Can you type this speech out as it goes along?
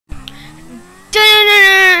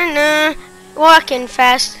Walking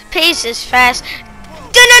fast, pace is fast.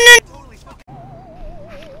 Dun-dun-dun.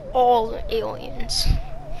 All aliens.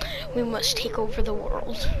 We must take over the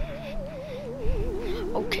world.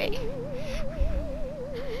 Okay.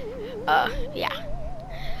 Yeah.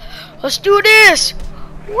 Let's do this!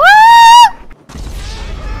 Woo!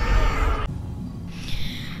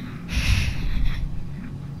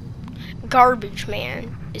 Garbage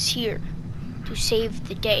Man is here to save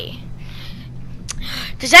the day.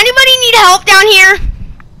 Does anybody need help down here?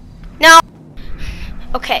 No?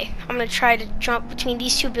 Okay, I'm gonna try to jump between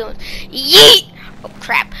these two buildings. Yeet! Oh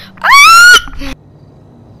crap. Ah!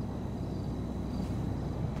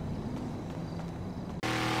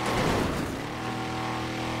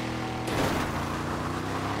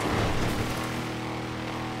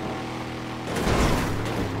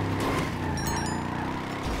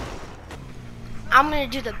 I'm gonna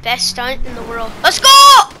do the best stunt in the world. Let's go!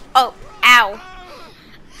 Oh, ow.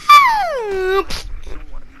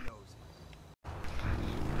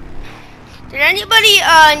 Did anybody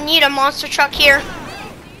need a monster truck here?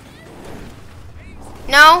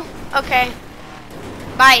 No? Okay.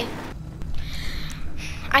 Bye.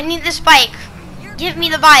 I need this bike. Give me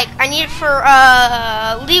the bike. I need it for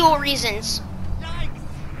legal reasons.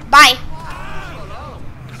 Bye.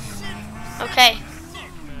 Okay.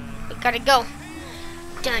 We gotta go.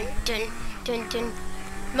 Dun dun dun dun.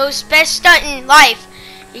 Most best stunt in life.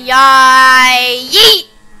 Yay! Yeet!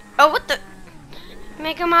 Oh, what the?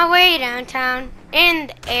 Making my way downtown in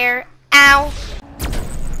the air. Ow!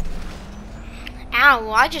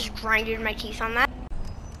 Ow! I just grinded my teeth on that.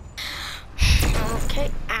 Okay.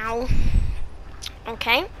 Ow.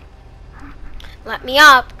 Okay. Let me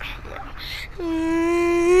up.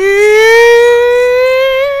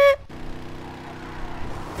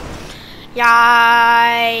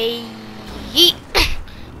 Yay! Yeet!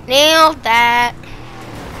 Nailed that.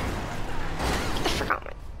 I forgot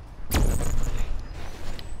my.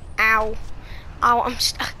 Ow! Ow! I'm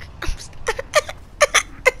stuck.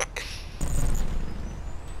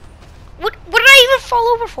 What did I even fall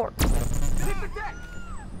over for?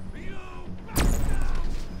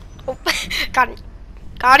 Oh,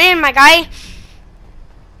 got in, my guy.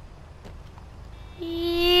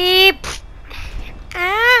 Yep.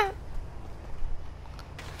 Ah.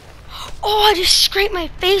 Oh, I just scraped my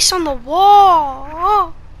face on the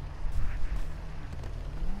wall.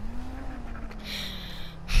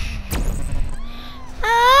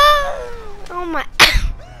 Oh my.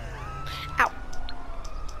 Ow.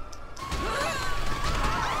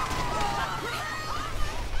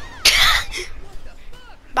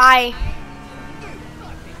 Bye.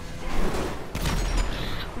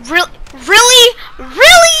 Really?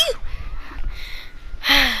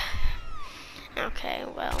 Okay,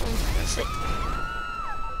 well, that's it.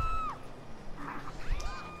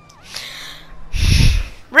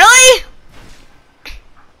 Really?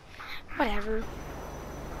 Whatever.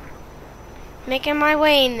 Making my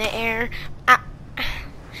way in the air. Ow.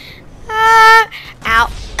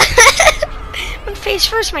 I'm face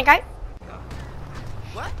first, my guy.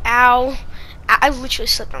 What? Ow. I literally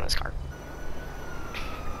slipped on this car.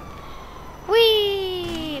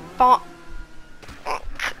 Whee! Bonk.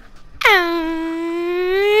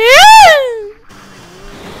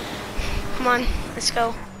 Come on, let's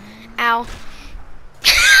go. Ow.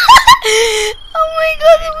 Oh my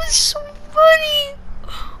god, that was so funny.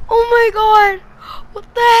 Oh my god. What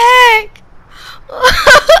the heck?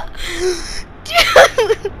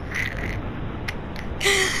 Dude.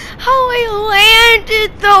 How I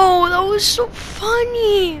landed though. That was so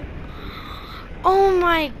funny. Oh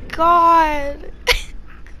my god.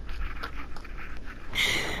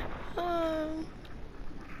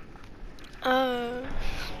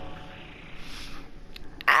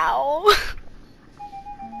 Ow.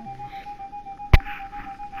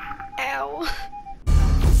 Ow.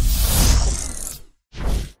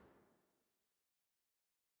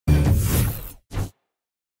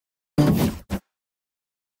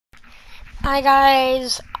 Hi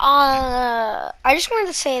guys, I just wanted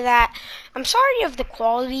to say that I'm sorry if the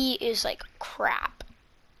quality is like crap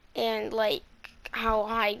and like how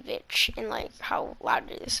high pitch and like how loud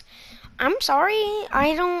it is. I'm sorry.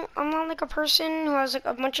 I'm not like a person who has like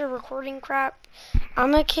a bunch of recording crap.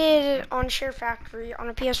 I'm a kid on SHAREfactory on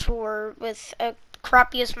a PS4 with a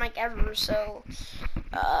crappiest mic ever, so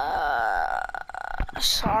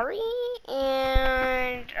sorry,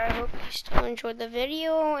 and I hope you still enjoyed the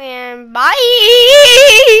video, and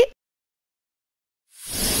bye!